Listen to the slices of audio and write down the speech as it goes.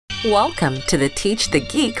Welcome to the Teach the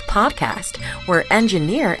Geek podcast, where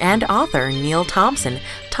engineer and author Neil Thompson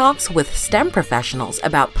talks with STEM professionals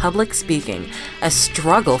about public speaking, a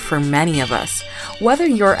struggle for many of us. Whether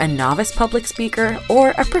you're a novice public speaker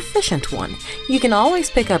or a proficient one, you can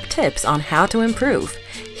always pick up tips on how to improve.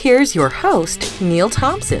 Here's your host, Neil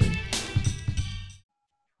Thompson.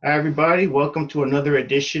 Hi, everybody. Welcome to another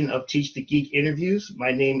edition of Teach the Geek interviews.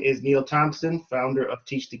 My name is Neil Thompson, founder of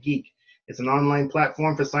Teach the Geek. It's an online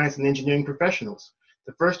platform for science and engineering professionals.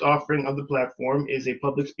 The first offering of the platform is a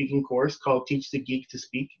public speaking course called Teach the Geek to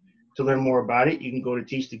Speak. To learn more about it, you can go to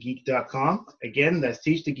teachthegeek.com. Again, that's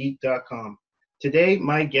teachthegeek.com. Today,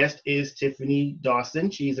 my guest is Tiffany Dawson.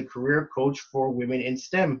 She is a career coach for women in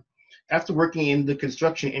STEM. After working in the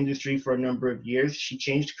construction industry for a number of years, she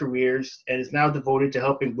changed careers and is now devoted to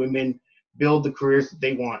helping women build the careers that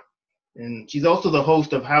they want. And she's also the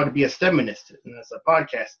host of How to Be a STEMinist, and that's a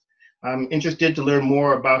podcast. I'm interested to learn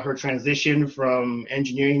more about her transition from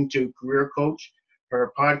engineering to career coach,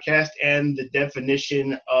 her podcast, and the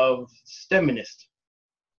definition of STEMinist.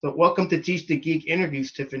 So welcome to Teach the Geek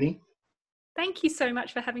interviews, Tiffany. Thank you so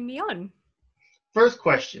much for having me on. First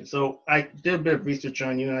question. So I did a bit of research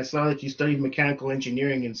on you, and I saw that you studied mechanical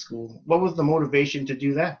engineering in school. What was the motivation to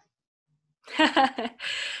do that?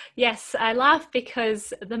 Yes, I laugh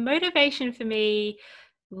because the motivation for me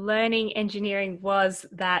learning engineering was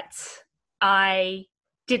that I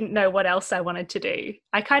didn't know what else I wanted to do.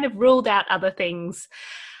 I kind of ruled out other things.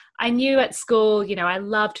 I knew at school, I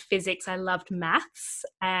loved physics, I loved maths,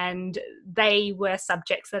 and they were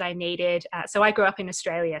subjects that I needed. So I grew up in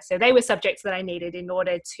Australia, so they were subjects that I needed in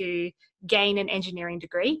order to gain an engineering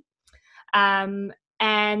degree.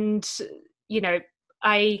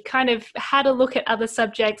 I kind of had a look at other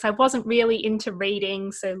subjects. I wasn't really into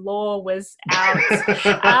reading, so law was out.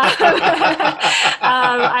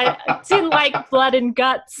 I didn't like blood and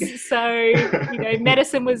guts, so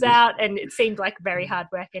medicine was out, and it seemed like very hard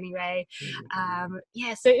work anyway.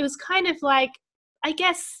 So it was kind of like, I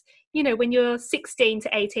guess, when you're 16 to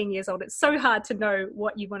 18 years old, it's so hard to know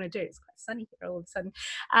what you want to do. It's quite sunny here all of a sudden.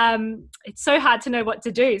 It's so hard to know what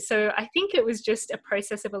to do. So I think it was just a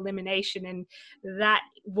process of elimination, and that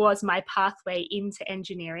was my pathway into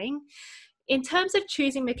engineering. In terms of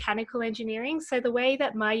choosing mechanical engineering, so the way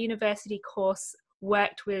that my university course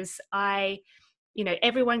worked was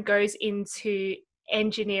everyone goes into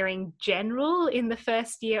engineering general in the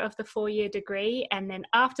first year of the 4-year degree, and then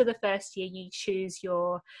after the first year you choose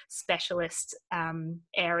your specialist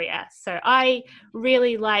area. So I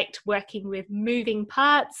really liked working with moving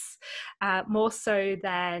parts, more so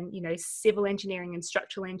than civil engineering and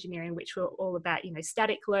structural engineering, which were all about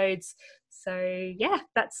static loads. So yeah,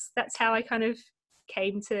 that's how I kind of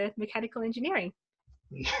came to mechanical engineering.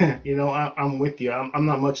 I'm with you. I'm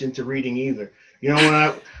not much into reading either. When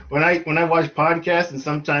I watch podcasts and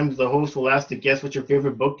sometimes the host will ask to guess what your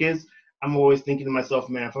favorite book is, I'm always thinking to myself,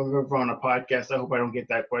 man, if I'm ever on a podcast, I hope I don't get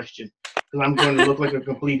that question, because I'm going to look like a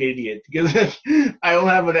complete idiot, because I won't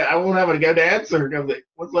have a good answer. I'm like,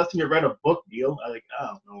 what's the last time you read a book, Neil? I'm like,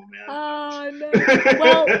 oh no, man. Oh no.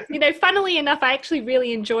 Well, funnily enough, I actually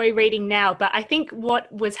really enjoy reading now, but I think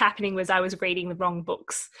what was happening was I was reading the wrong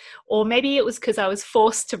books, or maybe it was because I was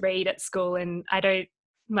forced to read at school, and I don't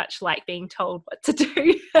much like being told what to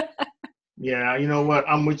do. Yeah, you know what?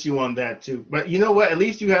 I'm with you on that too. But you know what? At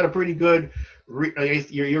least you had a pretty good,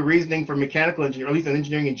 your reasoning for mechanical engineering, or at least in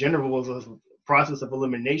engineering in general, was a process of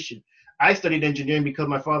elimination. I studied engineering because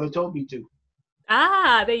my father told me to.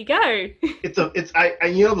 Ah, there you go. For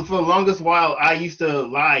the longest while, I used to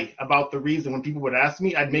lie about the reason. When people would ask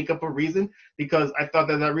me, I'd make up a reason because I thought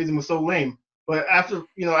that reason was so lame. But after,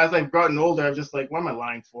 as I've gotten older, I'm just like, what am I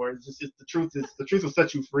lying for? It's just the truth will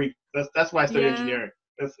set you free. That's why I studied engineering.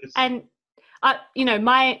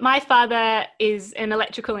 My father is an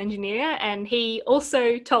electrical engineer, and he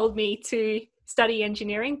also told me to study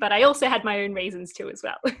engineering, but I also had my own reasons too as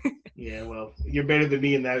well. Yeah, well, you're better than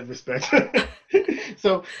me in that respect.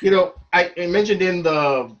 So, I mentioned in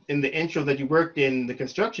the intro that you worked in the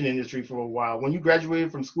construction industry for a while. When you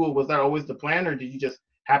graduated from school, was that always the plan, or did you just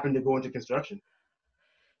happen to go into construction?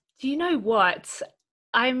 Do you know what?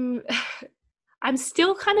 I'm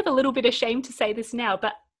still kind of a little bit ashamed to say this now,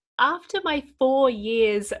 but after my 4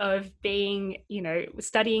 years of being,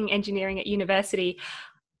 studying engineering at university,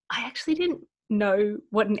 I actually didn't know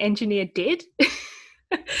what an engineer did.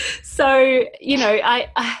 So,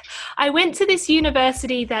 I went to this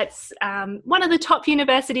university that's one of the top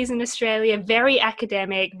universities in Australia, very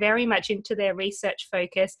academic, very much into their research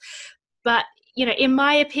focus. But, in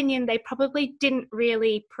my opinion, they probably didn't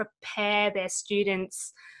really prepare their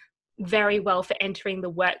students very well for entering the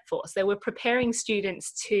workforce. They were preparing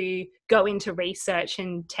students to go into research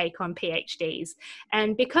and take on PhDs.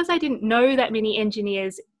 And because I didn't know that many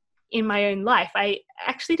engineers in my own life, I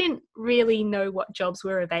actually didn't really know what jobs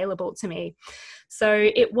were available to me. So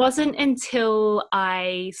it wasn't until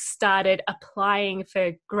I started applying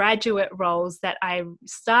for graduate roles that I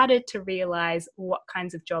started to realize what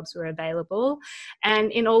kinds of jobs were available. And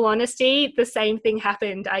in all honesty, the same thing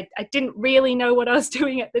happened. I didn't really know what I was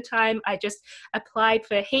doing at the time. I just applied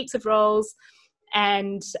for heaps of roles,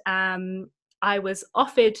 and I was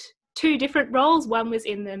offered 2 different roles. One was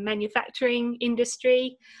in the manufacturing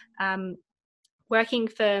industry, working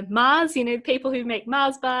for Mars, people who make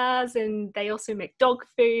Mars bars, and they also make dog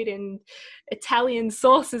food and Italian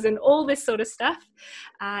sauces and all this sort of stuff.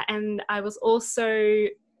 And I was also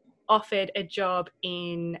offered a job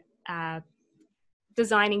in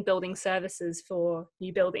designing building services for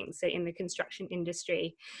new buildings, so in the construction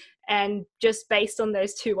industry. And just based on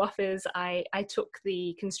those 2 offers, I took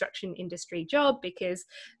the construction industry job because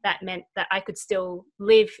that meant that I could still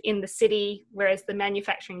live in the city, whereas the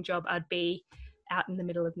manufacturing job, I'd be out in the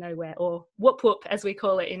middle of nowhere, or whoop whoop as we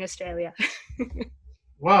call it in Australia.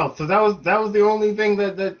 Wow, so that was the only thing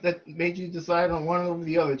that made you decide on one over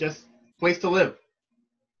the other, just place to live.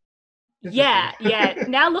 Yeah.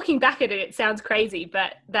 Now looking back at it, it sounds crazy,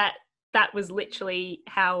 but that was literally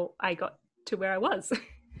how I got to where I was.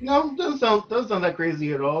 No, doesn't sound that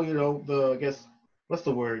crazy at all. I guess, what's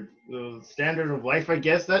the word? The standard of life, I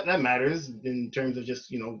guess, that matters in terms of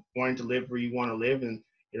just, wanting to live where you want to live, and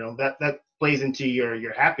that plays into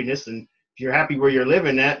your happiness. And if you're happy where you're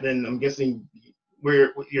living at, then I'm guessing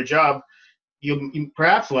where your job, you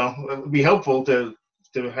perhaps, it would be helpful to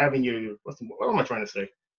having your, what am I trying to say?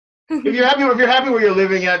 If you're happy where you're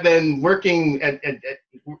living at, then working at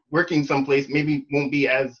working someplace maybe won't be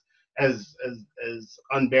as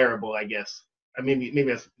unbearable, I guess. Maybe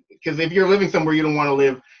that's because if you're living somewhere you don't want to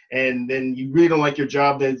live, and then you really don't like your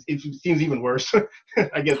job, then it seems even worse.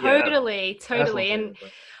 I guess. Totally. And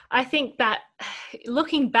I think that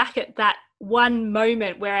looking back at that one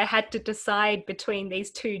moment where I had to decide between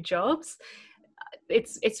these 2 jobs,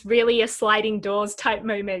 it's really a sliding doors type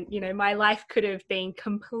moment. My life could have been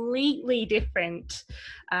completely different,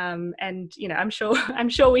 and I'm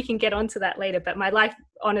sure we can get onto that later, but my life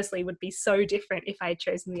honestly would be so different if I had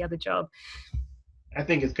chosen the other job. I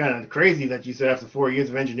think it's kind of crazy that you said after 4 years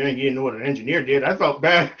of engineering, you didn't know what an engineer did. I felt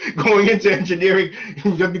bad going into engineering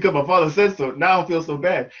just because my father said so. Now I don't feel so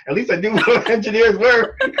bad. At least I knew what engineers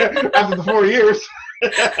were after the 4 years.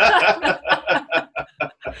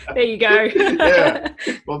 There you go. Yeah.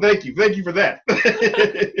 Well, thank you for that.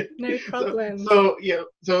 No problem.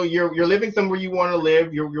 So you're living somewhere you want to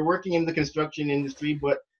live. You're working in the construction industry,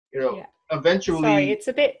 but eventually.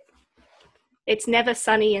 Sorry, it's never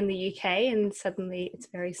sunny in the UK, and suddenly it's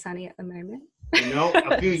very sunny at the moment.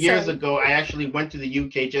 A few years ago, I actually went to the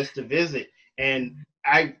UK just to visit, and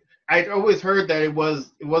I'd always heard that it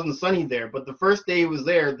wasn't sunny there, but the first day it was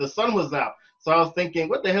there, the sun was out. So I was thinking,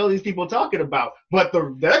 what the hell are these people talking about? But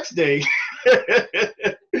the next day,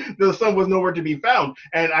 the sun was nowhere to be found,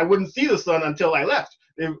 and I wouldn't see the sun until I left.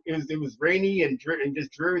 It was rainy and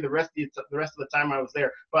just dreary the rest of the time I was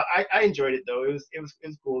there. But I enjoyed it though. It was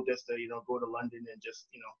cool just to go to London and just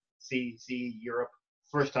see Europe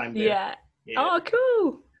first time there. Yeah. Oh,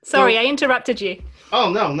 cool. Sorry, I interrupted you.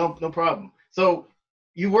 Oh no problem. So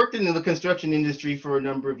you worked in the construction industry for a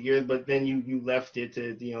number of years, but then you left it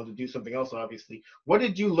to do something else. Obviously, what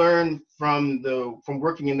did you learn from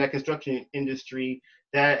working in that construction industry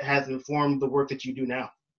that has informed the work that you do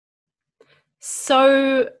now?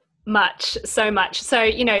 So much. So,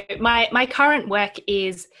 my current work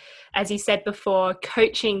is, as you said before,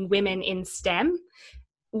 coaching women in STEM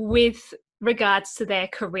with regards to their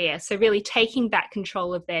career. So really taking back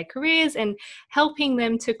control of their careers and helping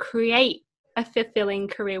them to create a fulfilling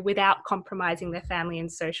career without compromising their family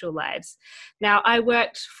and social lives. Now, I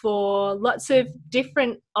worked for lots of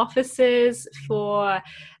different offices for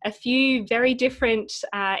a few very different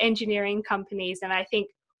engineering companies, and I think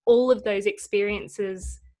all of those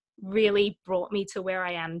experiences really brought me to where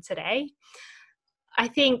I am today. I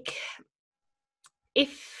think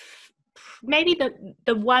if maybe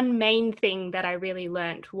the one main thing that I really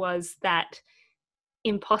learned was that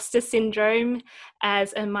imposter syndrome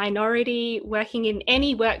as a minority working in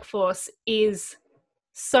any workforce is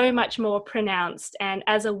so much more pronounced. And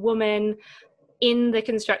as a woman in the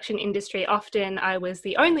construction industry, often I was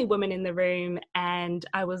the only woman in the room, and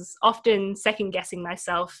I was often second guessing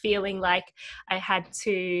myself, feeling like I had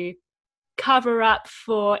to cover up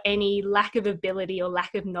for any lack of ability or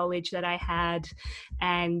lack of knowledge that I had.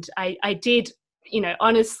 And I did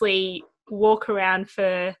honestly walk around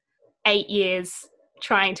for 8 years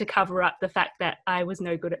trying to cover up the fact that I was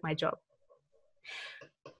no good at my job.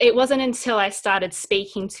 It wasn't until I started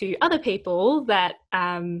speaking to other people that,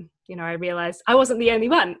 I realized I wasn't the only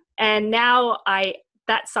one. And now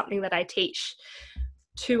that's something that I teach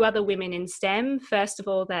to other women in STEM. First of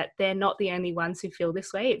all, that they're not the only ones who feel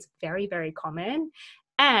this way. It's very, very common.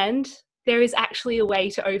 And there is actually a way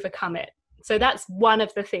to overcome it. So that's one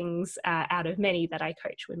of the things out of many that I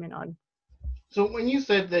coach women on. So when you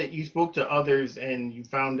said that you spoke to others and you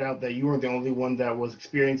found out that you weren't the only one that was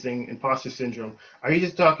experiencing imposter syndrome, are you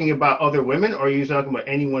just talking about other women, or are you talking about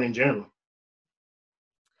anyone in general?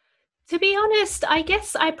 To be honest, I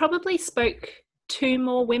guess I probably spoke to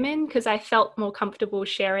more women because I felt more comfortable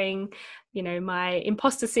sharing, my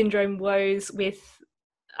imposter syndrome woes with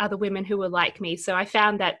other women who were like me. So I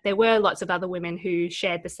found that there were lots of other women who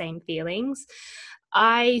shared the same feelings.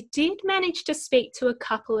 I did manage to speak to a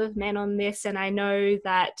couple of men on this, and I know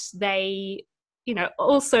that they,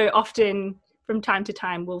 also often from time to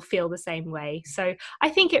time will feel the same way. So I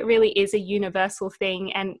think it really is a universal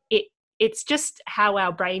thing, and it's just how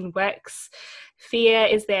our brain works. Fear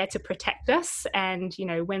is there to protect us, and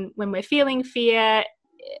when we're feeling fear,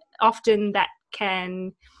 often that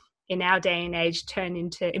can, in our day and age, turn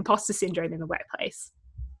into imposter syndrome in the workplace.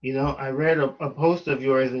 I read a post of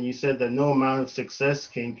yours, and you said that no amount of success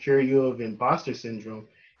can cure you of imposter syndrome.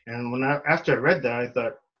 And after I read that, I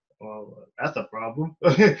thought, well, that's a problem.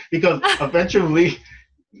 Because eventually,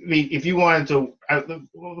 if you wanted to,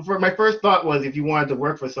 my first thought was, if you wanted to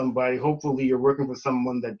work for somebody, hopefully you're working for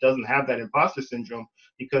someone that doesn't have that imposter syndrome,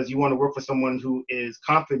 because you want to work for someone who is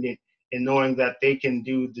confident in knowing that they can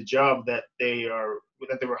do the job that they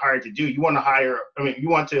were hired to do. You want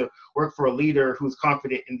to work for a leader who's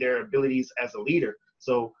confident in their abilities as a leader.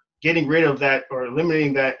 So getting rid of that or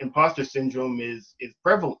eliminating that imposter syndrome is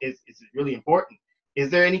prevalent, is really important. Is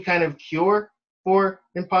there any kind of cure for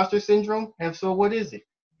imposter syndrome? And so what is it?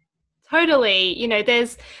 Totally.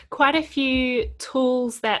 There's quite a few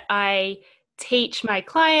tools that I teach my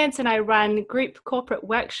clients, and I run group corporate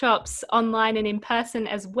workshops online and in person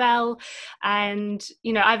as well. And,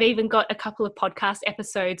 I've even got a couple of podcast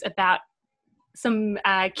episodes about some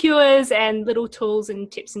cures and little tools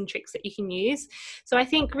and tips and tricks that you can use. So I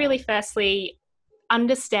think really firstly,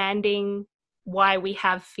 understanding why we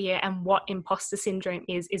have fear and what imposter syndrome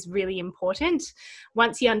is really important.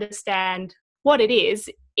 Once you understand what it is,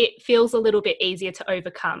 it feels a little bit easier to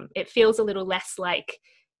overcome. It feels a little less like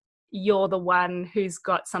you're the one who's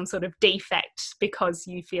got some sort of defect because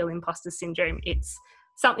you feel imposter syndrome. It's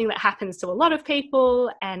something that happens to a lot of people,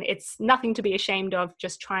 and it's nothing to be ashamed of.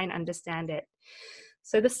 Just try and understand it.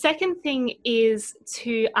 So the second thing is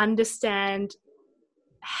to understand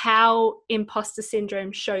how imposter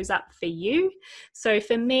syndrome shows up for you. So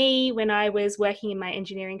for me, when I was working in my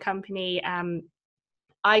engineering company,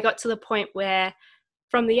 I got to the point where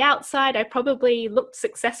from the outside, I probably looked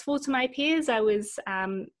successful to my peers. I was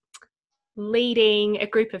leading a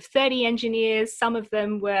group of 30 engineers. Some of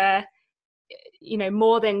them were,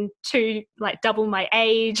 more than double my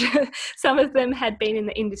age. Some of them had been in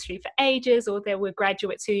the industry for ages, or there were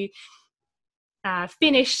graduates who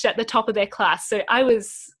finished at the top of their class. So I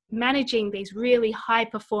was managing these really high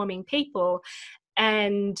performing people,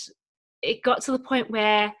 and it got to the point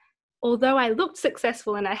where, although I looked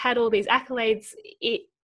successful and I had all these accolades,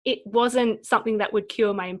 it wasn't something that would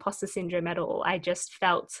cure my imposter syndrome at all. I just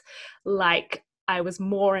felt like I was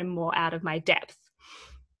more and more out of my depth.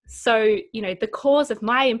 So, the cause of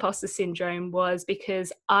my imposter syndrome was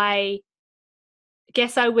because I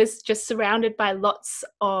guess I was just surrounded by lots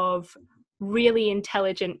of really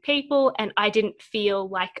intelligent people, and I didn't feel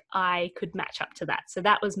like I could match up to that. So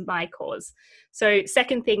that was my cause. So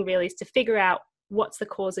second thing really is to figure out what's the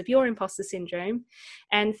cause of your imposter syndrome.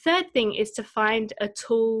 And third thing is to find a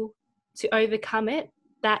tool to overcome it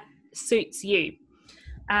that suits you.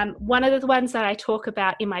 One of the ones that I talk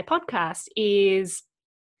about in my podcast is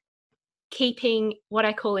keeping what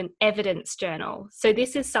I call an evidence journal. So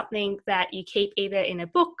this is something that you keep either in a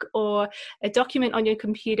book or a document on your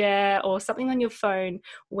computer or something on your phone,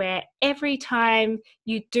 where every time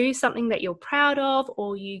you do something that you're proud of,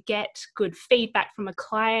 or you get good feedback from a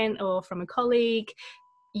client or from a colleague,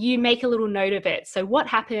 you make a little note of it. So what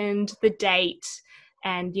happened, the date,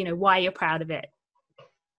 and why you're proud of it.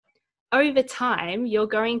 Over time, you're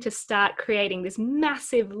going to start creating this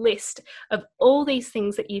massive list of all these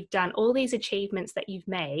things that you've done, all these achievements that you've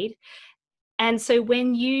made. And so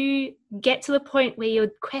when you get to the point where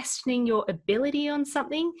you're questioning your ability on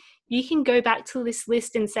something, you can go back to this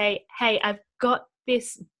list and say, hey, I've got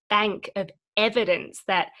this bank of evidence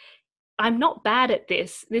that I'm not bad at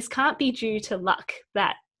this. This can't be due to luck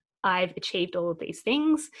that I've achieved all of these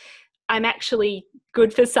things. I'm actually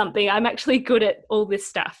good for something. I'm actually good at all this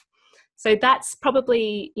stuff. So that's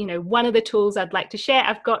probably, one of the tools I'd like to share.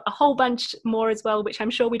 I've got a whole bunch more as well, which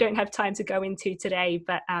I'm sure we don't have time to go into today,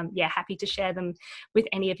 but happy to share them with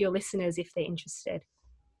any of your listeners if they're interested.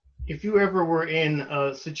 If you ever were in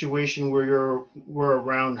a situation where you were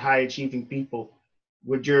around high achieving people,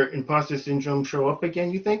 would your imposter syndrome show up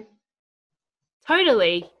again, you think?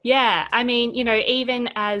 Totally. Yeah. I mean, even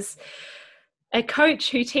as a coach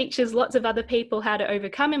who teaches lots of other people how to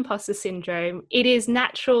overcome imposter syndrome, it is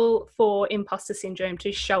natural for imposter syndrome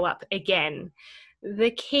to show up again.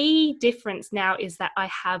 The key difference now is that I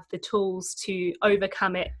have the tools to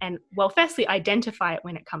overcome it and, well, firstly, identify it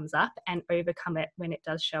when it comes up and overcome it when it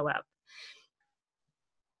does show up.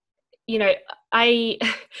 I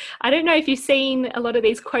don't know if you've seen a lot of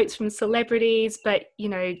these quotes from celebrities, but,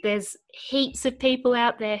 there's heaps of people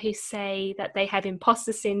out there who say that they have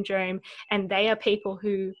imposter syndrome, and they are people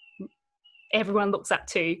who everyone looks up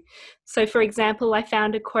to. So, for example, I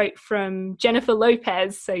found a quote from Jennifer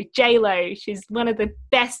Lopez, so J-Lo. She's one of the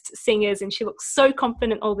best singers, and she looks so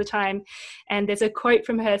confident all the time. And there's a quote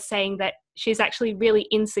from her saying that she's actually really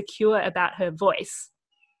insecure about her voice.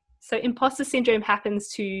 So imposter syndrome happens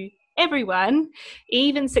to everyone,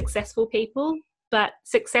 even successful people, but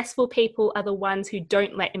successful people are the ones who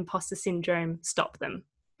don't let imposter syndrome stop them.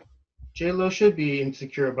 J-Lo should be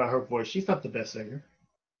insecure about her voice. She's not the best singer.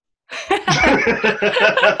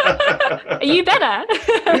 Are you better?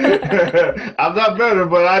 I'm not better,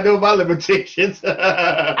 but I know my limitations.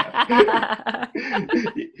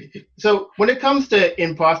 So when it comes to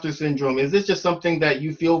imposter syndrome, is this just something that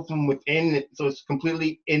you feel from within? So it's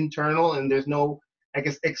completely internal and there's no,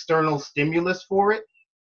 external stimulus for it?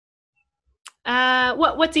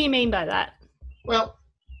 What do you mean by that? Well,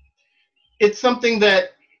 it's something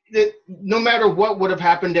that no matter what would have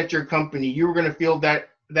happened at your company, you were going to feel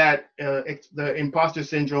the imposter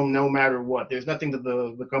syndrome no matter what. There's nothing that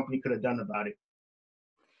the company could have done about it.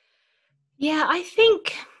 Yeah, I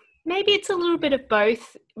think maybe it's a little bit of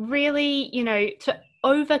both. Really, to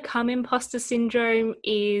overcome imposter syndrome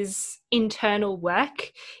is internal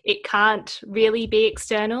work. It can't really be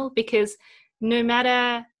external, because no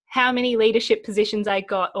matter how many leadership positions I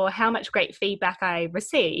got or how much great feedback I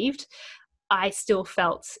received, I still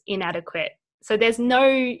felt inadequate. So there's no,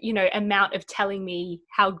 amount of telling me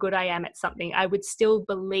how good I am at something. I would still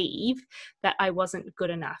believe that I wasn't good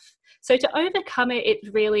enough. So to overcome it, it's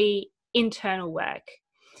really internal work.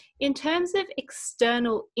 In terms of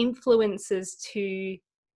external influences to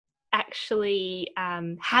actually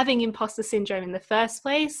having imposter syndrome in the first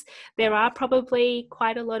place, there are probably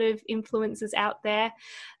quite a lot of influences out there.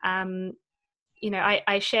 I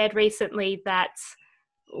shared recently that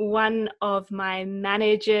one of my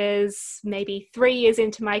managers, maybe 3 years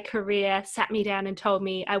into my career, sat me down and told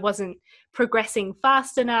me I wasn't progressing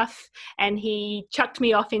fast enough, and he chucked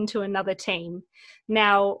me off into another team.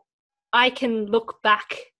 Now, I can look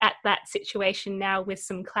back at that situation now with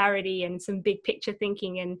some clarity and some big picture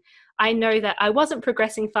thinking, and I know that I wasn't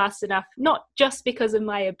progressing fast enough, not just because of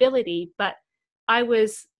my ability, but I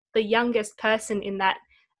was the youngest person in that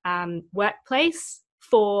workplace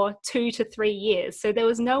for 2 to 3 years. So there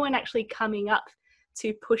was no one actually coming up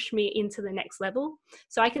to push me into the next level.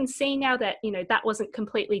 So I can see now that, that wasn't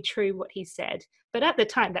completely true what he said. But at the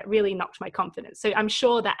time, that really knocked my confidence. So I'm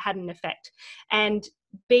sure that had an effect. And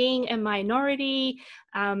being a minority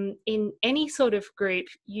in any sort of group,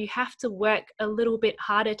 you have to work a little bit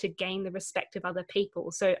harder to gain the respect of other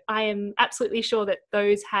people. So I am absolutely sure that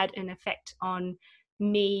those had an effect on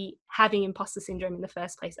me having imposter syndrome in the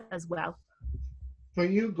first place as well. For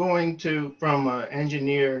you going from an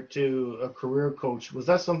engineer to a career coach, was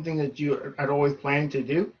that something that you had always planned to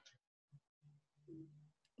do?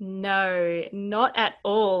 No, not at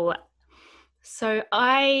all. So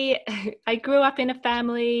I grew up in a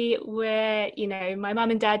family where, my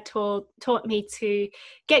mum and dad taught me to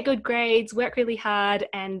get good grades, work really hard,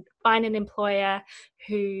 and find an employer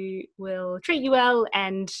who will treat you well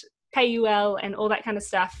and pay you well and all that kind of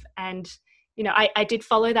stuff. And, I did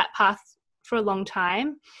follow that path for a long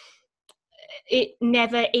time. It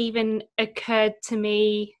never even occurred to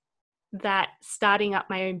me that starting up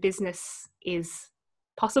my own business is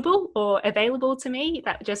possible or available to me.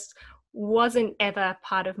 That just wasn't ever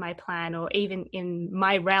part of my plan or even in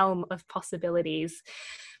my realm of possibilities.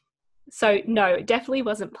 So no, it definitely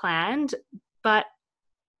wasn't planned. But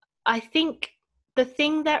I think the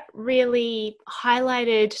thing that really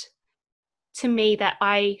highlighted to me that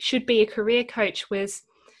I should be a career coach was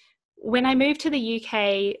when I moved to the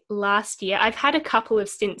UK last year, I've had a couple of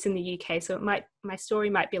stints in the UK, so my story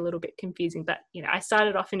might be a little bit confusing, but I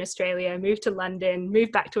started off in Australia, moved to London,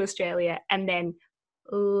 moved back to Australia, and then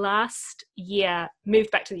last year moved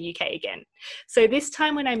back to the UK again. So this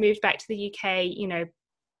time when I moved back to the UK,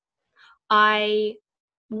 I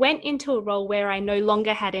went into a role where I no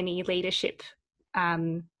longer had any leadership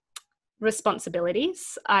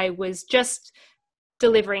responsibilities. I was just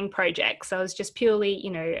delivering projects. I was just purely,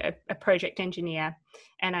 a project engineer,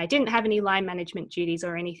 and I didn't have any line management duties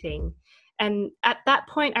or anything. And at that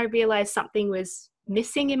point, I realized something was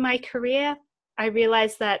missing in my career. I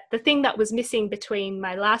realized that the thing that was missing between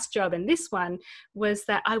my last job and this one was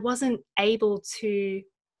that I wasn't able to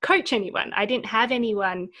coach anyone. I didn't have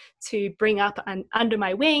anyone to bring up under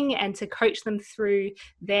my wing and to coach them through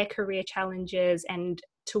their career challenges and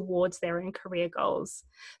towards their own career goals.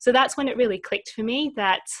 So that's when it really clicked for me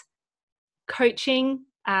that coaching,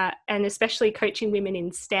 and especially coaching women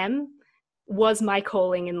in STEM, was my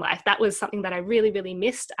calling in life. That was something that I really, really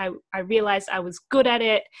missed. I realized I was good at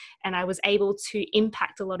it, and I was able to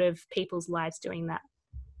impact a lot of people's lives doing that.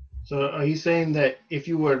 So are you saying that if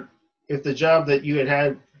the job that you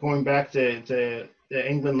had going back to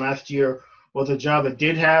England last year was a job that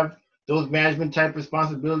did have those management type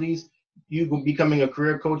responsibilities, you becoming a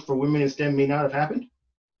career coach for women in STEM may not have happened?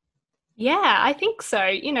 Yeah, I think so.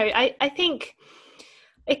 I think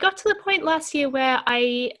it got to the point last year where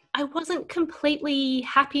I wasn't completely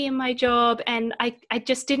happy in my job, and I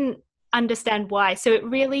just didn't understand why. So it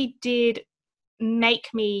really did make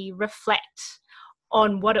me reflect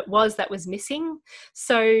on what it was that was missing.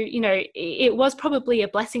 So, it was probably a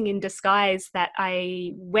blessing in disguise that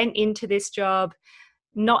I went into this job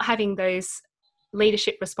not having those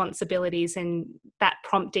leadership responsibilities, and that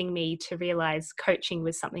prompting me to realize coaching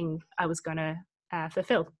was something I was going to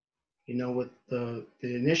fulfill. With the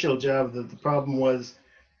initial job, the problem was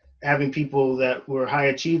having people that were high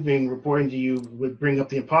achieving reporting to you would bring up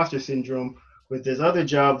the imposter syndrome. With this other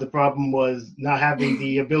job, the problem was not having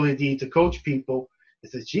the ability to coach people.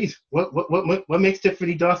 It says, geez, what makes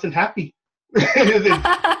Tiffany Dawson happy?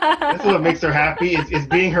 That's what makes her happy. Is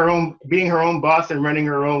being her own boss and running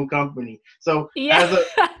her own company. So yeah.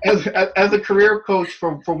 as a career coach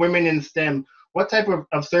for women in STEM, what type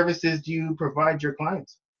of services do you provide your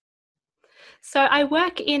clients? So I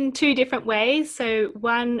work in two different ways. So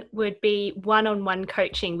one would be one-on-one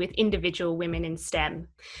coaching with individual women in STEM.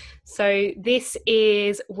 So this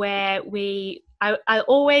is where I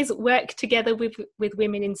always work together with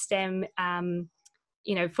women in STEM,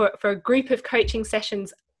 for a group of coaching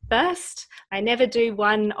sessions first. I never do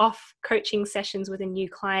one-off coaching sessions with a new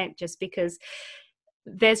client just because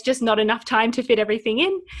there's just not enough time to fit everything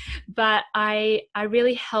in. But I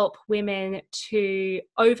really help women to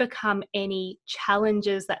overcome any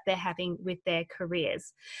challenges that they're having with their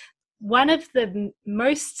careers. One of the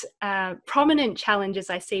most prominent challenges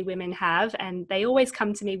I see women have, and they always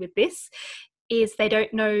come to me with this, is they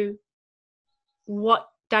don't know what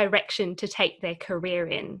direction to take their career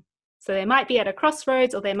in. So they might be at a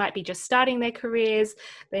crossroads, or they might be just starting their careers.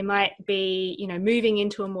 They might be, moving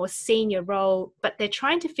into a more senior role, but they're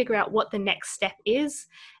trying to figure out what the next step is.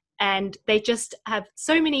 And they just have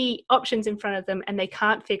so many options in front of them, and they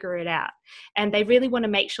can't figure it out. And they really want to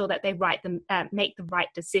make sure that they make the right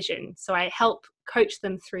decision. So I help coach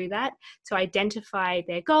them through that to identify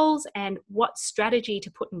their goals and what strategy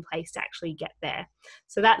to put in place to actually get there.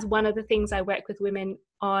 So that's one of the things I work with women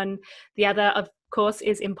on. The other, of course,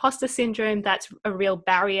 is imposter syndrome. That's a real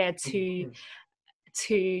barrier to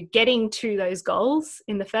getting to those goals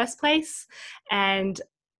in the first place. And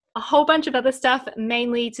a whole bunch of other stuff,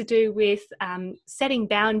 mainly to do with setting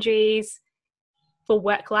boundaries for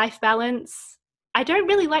work-life balance. I don't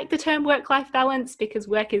really like the term work-life balance because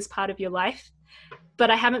work is part of your life,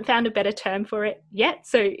 but I haven't found a better term for it yet.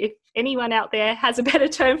 So if anyone out there has a better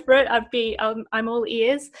term for it, I'm all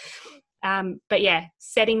ears. But yeah,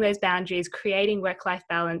 setting those boundaries, creating work-life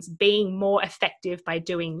balance, being more effective by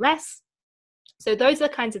doing less. So those are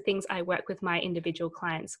the kinds of things I work with my individual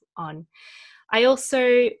clients on. I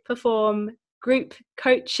also perform group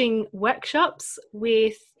coaching workshops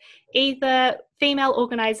with either female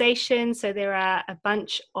organizations, so there are a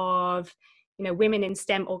bunch of women in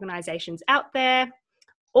STEM organizations out there,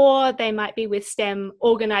 or they might be with STEM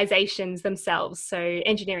organizations themselves, so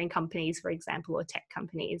engineering companies, for example, or tech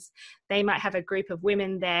companies. They might have a group of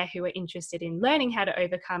women there who are interested in learning how to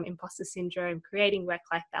overcome imposter syndrome, creating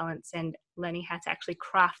work-life balance, and learning how to actually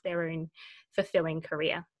craft their own fulfilling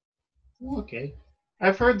career. Okay.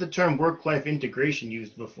 I've heard the term work-life integration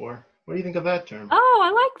used before. What do you think of that term? Oh,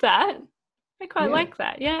 I like that. I quite like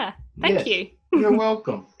that. Yeah. Thank you. You're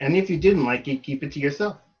welcome. And if you didn't like it, keep it to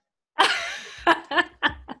yourself.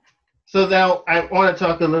 So now I want to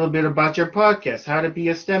talk a little bit about your podcast, How to Be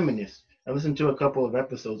a STEMinist. I listened to a couple of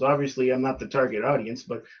episodes. Obviously, I'm not the target audience,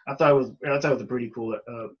 but I thought it was a pretty cool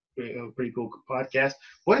podcast.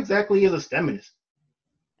 What exactly is a STEMinist?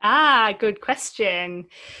 Good question.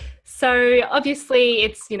 So obviously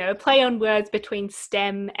it's, a play on words between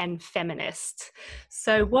STEM and feminist.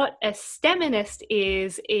 So what a STEMinist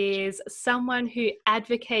is someone who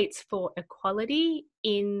advocates for equality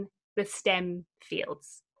in the STEM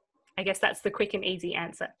fields. I guess that's the quick and easy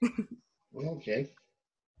answer. Okay.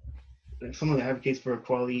 Someone that advocates for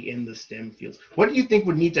equality in the STEM fields. What do you think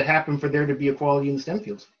would need to happen for there to be equality in the STEM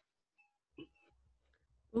fields?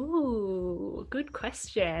 Ooh, good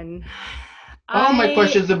question. All my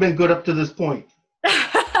questions have been good up to this point.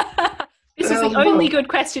 This is the only good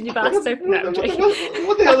question you've asked so far. No, I'm joking.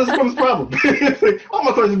 What the hell is this problem? All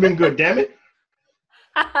my questions have been good, damn it.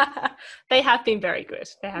 They have been very good.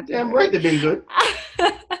 Damn right they've been good.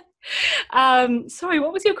 Sorry,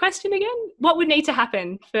 what was your question again? What would need to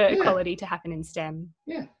happen for equality to happen in STEM?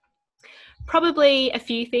 Yeah. Probably a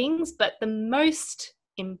few things, but the most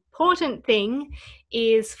important thing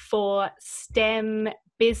is for STEM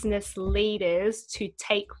business leaders to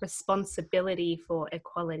take responsibility for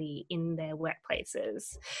equality in their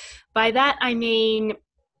workplaces. By that, I mean,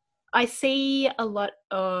 I see a lot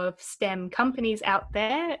of STEM companies out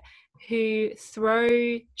there who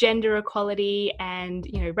throw gender equality and,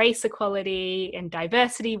 race equality and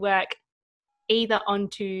diversity work either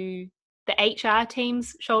onto the HR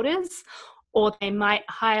team's shoulders, or they might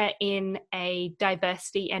hire in a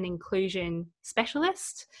diversity and inclusion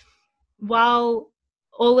specialist. While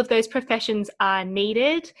all of those professions are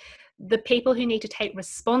needed, the people who need to take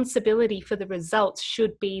responsibility for the results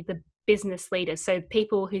should be the business leaders, so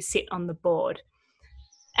people who sit on the board.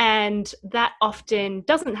 And that often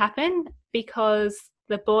doesn't happen because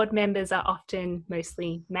the board members are often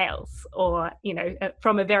mostly males or,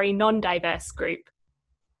 from a very non-diverse group.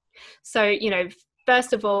 So,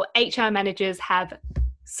 first of all, HR managers have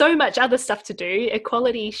so much other stuff to do.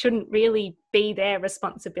 Equality shouldn't really be their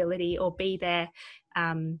responsibility or be their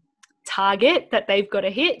target that they've got to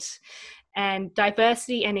hit. And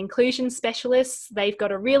diversity and inclusion specialists, they've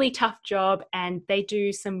got a really tough job and they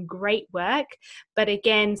do some great work. But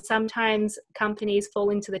again, sometimes companies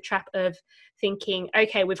fall into the trap of thinking,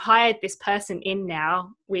 okay, we've hired this person in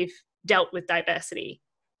now, we've dealt with diversity,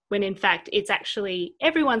 when in fact it's actually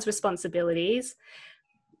everyone's responsibilities.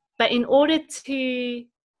 But in order to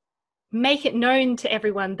make it known to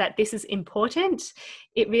everyone that this is important,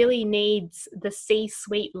 it really needs the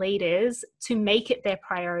C-suite leaders to make it their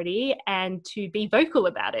priority and to be vocal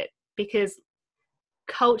about it, because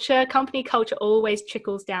company culture always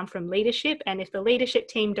trickles down from leadership. And if the leadership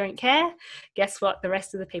team don't care, guess what? The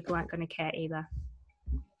rest of the people aren't going to care either.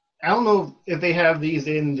 I don't know if they have these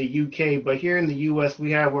in the UK, but here in the US,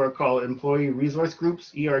 we have what are called employee resource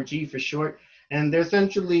groups, ERG for short. And they're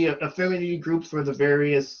essentially affinity groups for the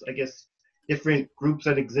various, different groups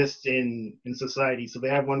that exist in society. So they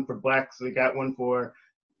have one for Blacks, they got one for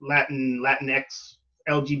Latinx,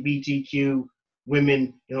 LGBTQ,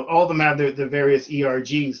 women, all of them have the various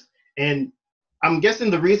ERGs. And I'm guessing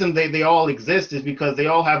the reason they all exist is because they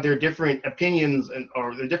all have their different opinions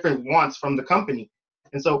or their different wants from the company.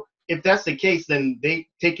 And so if that's the case, then they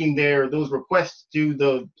taking those requests to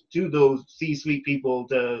those C-suite people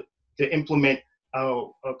to implement a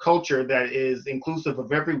culture that is inclusive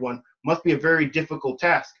of everyone must be a very difficult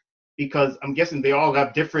task, because I'm guessing they all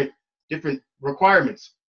have different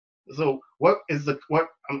requirements. So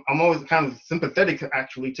I'm always kind of sympathetic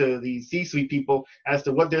actually to the C-suite people as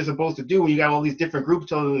to what they're supposed to do when you got all these different groups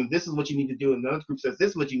telling them this is what you need to do and the other group says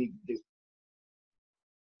this is what you need to do.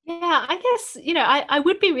 Yeah, I guess, I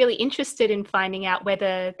would be really interested in finding out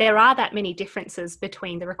whether there are that many differences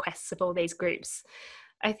between the requests of all these groups.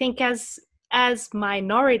 I think as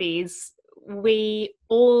minorities, we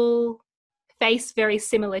all face very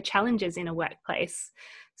similar challenges in a workplace.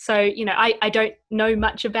 So, I don't know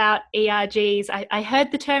much about ERGs. I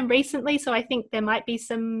heard the term recently, so I think there might be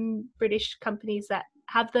some British companies that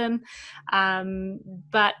have them.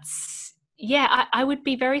 But yeah, I would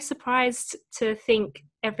be very surprised to think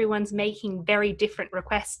everyone's making very different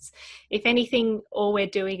requests. If anything, all we're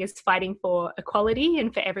doing is fighting for equality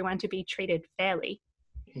and for everyone to be treated fairly.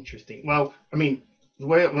 Interesting. Well, I mean, the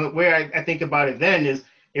way I think about it then is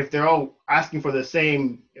if they're all asking for the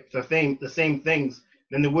same things,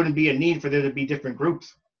 then there wouldn't be a need for there to be different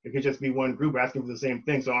groups. It could just be one group asking for the same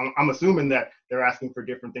thing. So I'm assuming that they're asking for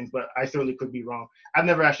different things, but I certainly could be wrong. I've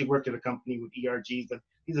never actually worked at a company with ERGs, but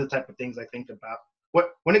these are the type of things I think about.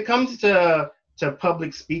 When it comes to to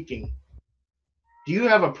public speaking, do you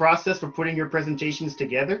have a process for putting your presentations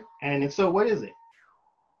together? And if so, what is it?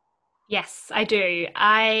 Yes, I do.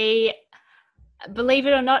 Believe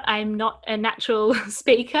it or not, I'm not a natural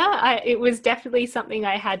speaker. It was definitely something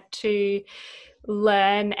I had to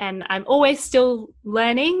learn, and I'm always still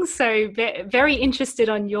learning. So very interested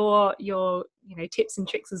on your tips and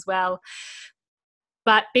tricks as well.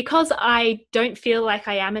 But because I don't feel like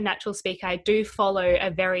I am a natural speaker, I do follow a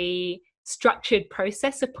very structured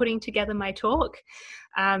process of putting together my talk.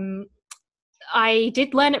 I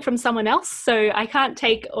did learn it from someone else, so I can't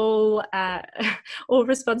take all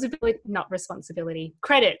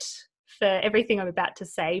credit for everything I'm about to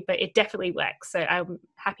say, but it definitely works. So I'm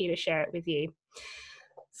happy to share it with you.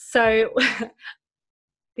 So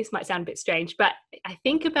this might sound a bit strange, but I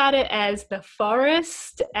think about it as the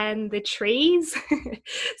forest and the trees.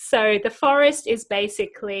 So the forest is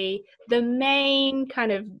basically the main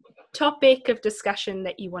kind of topic of discussion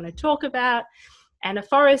that you want to talk about. And a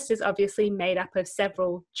forest is obviously made up of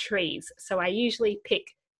several trees. So I usually pick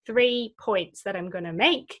 3 points that I'm going to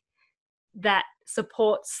make that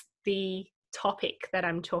supports the topic that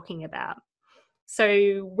I'm talking about.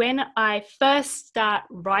 So when I first start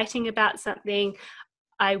writing about something,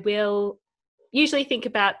 I will usually think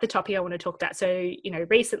about the topic I want to talk about. So,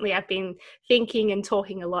 recently I've been thinking and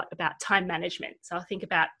talking a lot about time management. So I'll think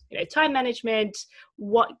about, time management,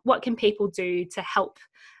 what can people do to help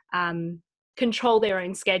control their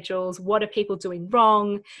own schedules? What are people doing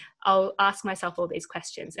wrong? I'll ask myself all these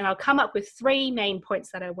questions, and I'll come up with 3 main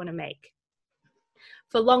points that I want to make.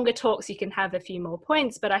 For longer talks, you can have a few more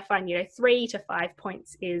points, but I find 3 to 5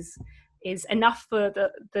 points is enough for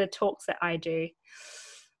the talks that I do.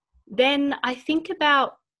 Then I think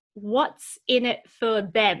about what's in it for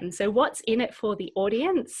them. So what's in it for the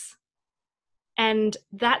audience? And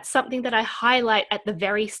that's something that I highlight at the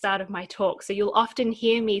very start of my talk. So you'll often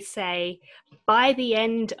hear me say, by the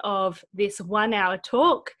end of this 1-hour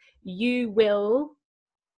talk, you will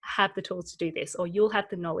have the tools to do this, or you'll have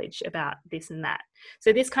the knowledge about this and that.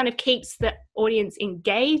 So this kind of keeps the audience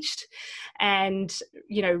engaged and,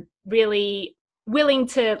 really willing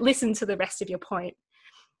to listen to the rest of your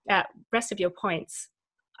points.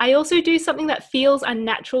 I also do something that feels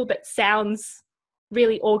unnatural but sounds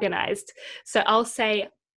really organized. So I'll say,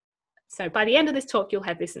 so by the end of this talk, you'll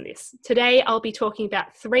have this and this. Today, I'll be talking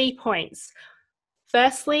about 3 points.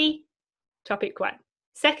 Firstly, topic 1.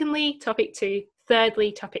 Secondly, topic 2.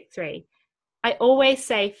 Thirdly, topic 3. I always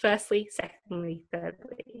say firstly, secondly,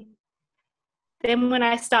 thirdly. Then when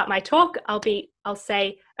I start my talk, I'll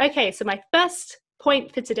say, okay, so my first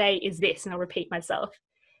point for today is this, and I'll repeat myself.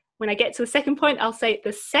 When I get to the second point, I'll say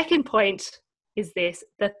the second point is this,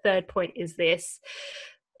 the third point is this.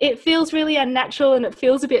 It feels really unnatural and it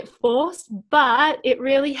feels a bit forced, but it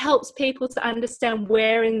really helps people to understand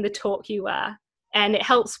where in the talk you are. And it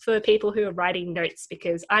helps for people who are writing notes,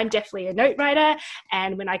 because I'm definitely a note writer.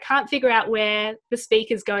 And when I can't figure out where the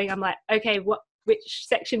speaker's going, I'm like, okay, which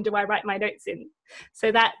section do I write my notes in?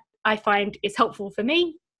 So that I find is helpful for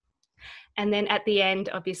me. And then at the end,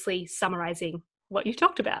 obviously summarizing what you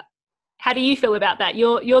talked about. How do you feel about that?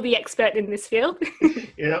 You're the expert in this field.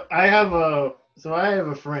 I have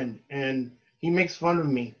a friend, and he makes fun of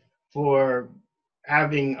me for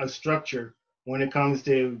having a structure when it comes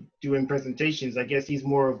to doing presentations. I guess he's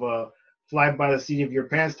more of a fly by the seat of your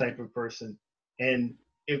pants type of person. And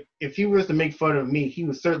if he was to make fun of me, he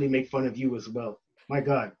would certainly make fun of you as well. My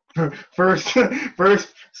God. First,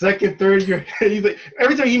 second, third year.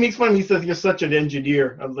 Every time he makes fun of me, he says, "You're such an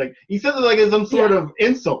engineer." I was like, he says it like it's some sort of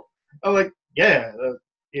insult. I'm like, yeah,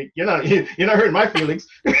 you're not hurting my feelings.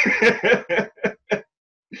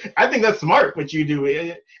 I think that's smart what you do,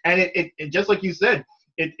 and it just like you said,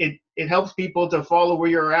 it helps people to follow where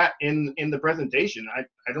you're at in the presentation.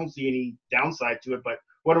 I don't see any downside to it, but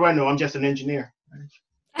what do I know? I'm just an engineer.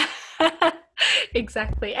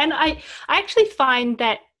 Exactly, and I actually find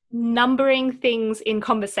that numbering things in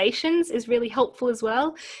conversations is really helpful as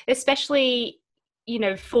well, especially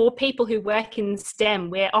for people who work in STEM.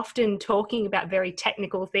 We're often talking about very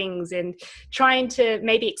technical things and trying to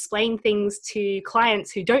maybe explain things to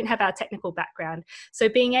clients who don't have our technical background. So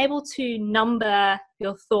being able to number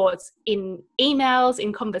your thoughts in emails,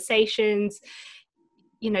 in conversations,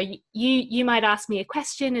 you might ask me a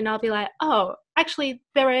question and I'll be like, oh, actually,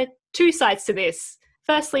 there are 2 sides to this.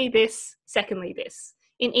 Firstly, this, secondly, this.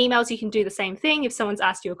 In emails, you can do the same thing. If someone's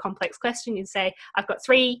asked you a complex question, you'd say, I've got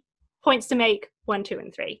 3 points to make, 1, 2,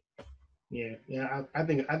 and 3. Yeah. I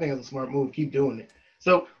think it's a smart move. Keep doing it.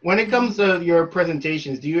 So when it comes to your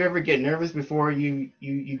presentations, do you ever get nervous before you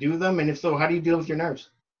do them? And if so, how do you deal with your nerves?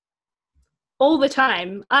 All the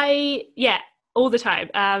time. all the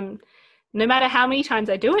time. No matter how many times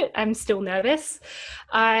I do it, I'm still nervous.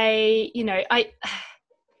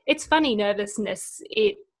 It's funny, nervousness.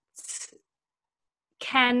 It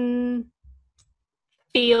can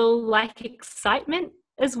feel like excitement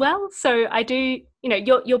as well. So I do,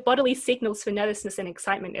 your bodily signals for nervousness and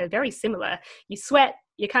excitement are very similar. You sweat,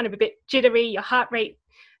 you're kind of a bit jittery, your heart rate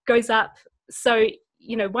goes up. So,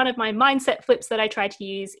 one of my mindset flips that I try to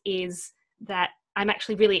use is that I'm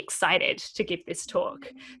actually really excited to give this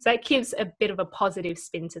talk. So it gives a bit of a positive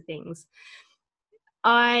spin to things.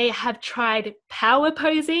 I have tried power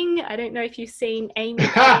posing. I don't know if you've seen Amy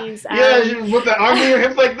Cuddy's. Yeah, with the arm in your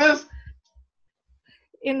hip like this?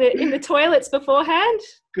 In the toilets beforehand.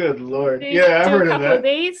 Good Lord. Yeah, I've heard of that. Do a couple of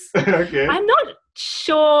these. Okay. I'm not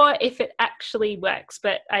sure if it actually works,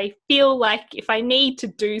 but I feel like if I need to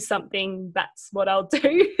do something, that's what I'll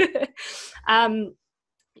do.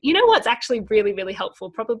 You know what's actually really, really helpful?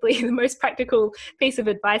 Probably the most practical piece of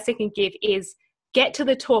advice I can give is get to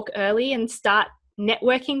the talk early and start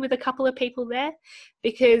networking with a couple of people there,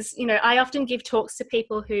 because I often give talks to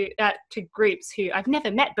people to groups who I've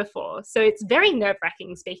never met before, so it's very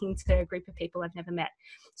nerve-wracking speaking to a group of people I've never met.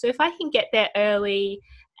 So if I can get there early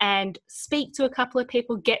and speak to a couple of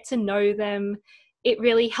people, get to know them, it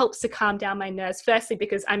really helps to calm down my nerves, firstly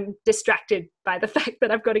because I'm distracted by the fact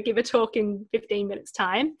that I've got to give a talk in 15 minutes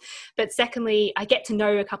time, but secondly I get to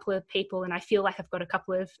know a couple of people and I feel like I've got a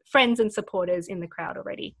couple of friends and supporters in the crowd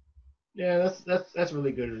already. Yeah, that's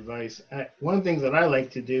really good advice. One of the things that I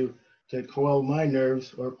like to do to quell my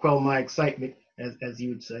nerves or quell my excitement, as you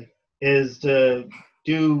would say, is to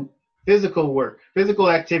do physical work,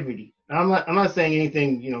 physical activity. I'm not saying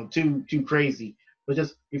anything too crazy, but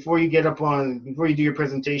just before you do your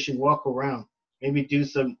presentation, walk around, maybe do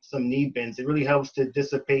some knee bends. It really helps to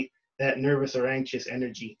dissipate that nervous or anxious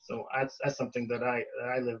energy. So that's something that I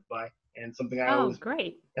live by. And something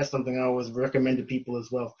that's something I always recommend to people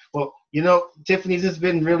as well. Well, Tiffany, this has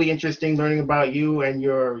been really interesting learning about you and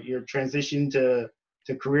your transition to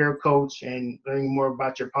career coach and learning more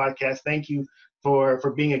about your podcast. Thank you for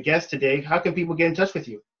being a guest today. How can people get in touch with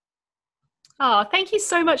you? Oh, thank you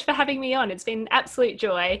so much for having me on. It's been an absolute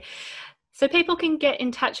joy. So people can get in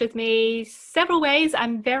touch with me several ways.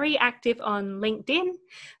 I'm very active on LinkedIn.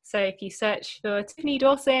 So if you search for Tiffany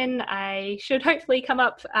Dawson, I should hopefully come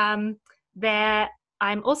up there.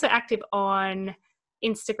 I'm also active on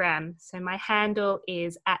Instagram. So my handle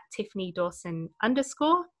is @TiffanyDawson_.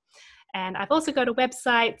 And I've also got a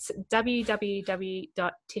website,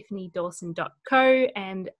 www.tiffanydawson.co,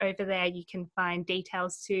 and over there you can find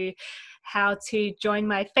details to how to join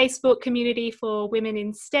my Facebook community for women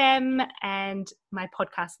in STEM and my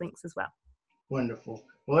podcast links as well. Wonderful.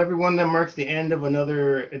 Well, everyone, that marks the end of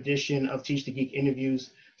another edition of Teach the Geek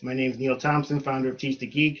interviews. My name is Neil Thompson, founder of Teach the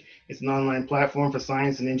Geek. It's an online platform for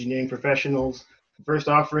science and engineering professionals. The first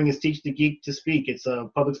offering is Teach the Geek to Speak. It's a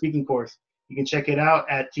public speaking course. You can check it out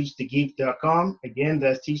at teachthegeek.com. Again,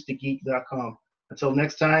 that's teachthegeek.com. Until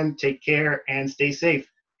next time, take care and stay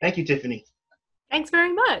safe. Thank you, Tiffany. Thanks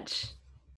very much.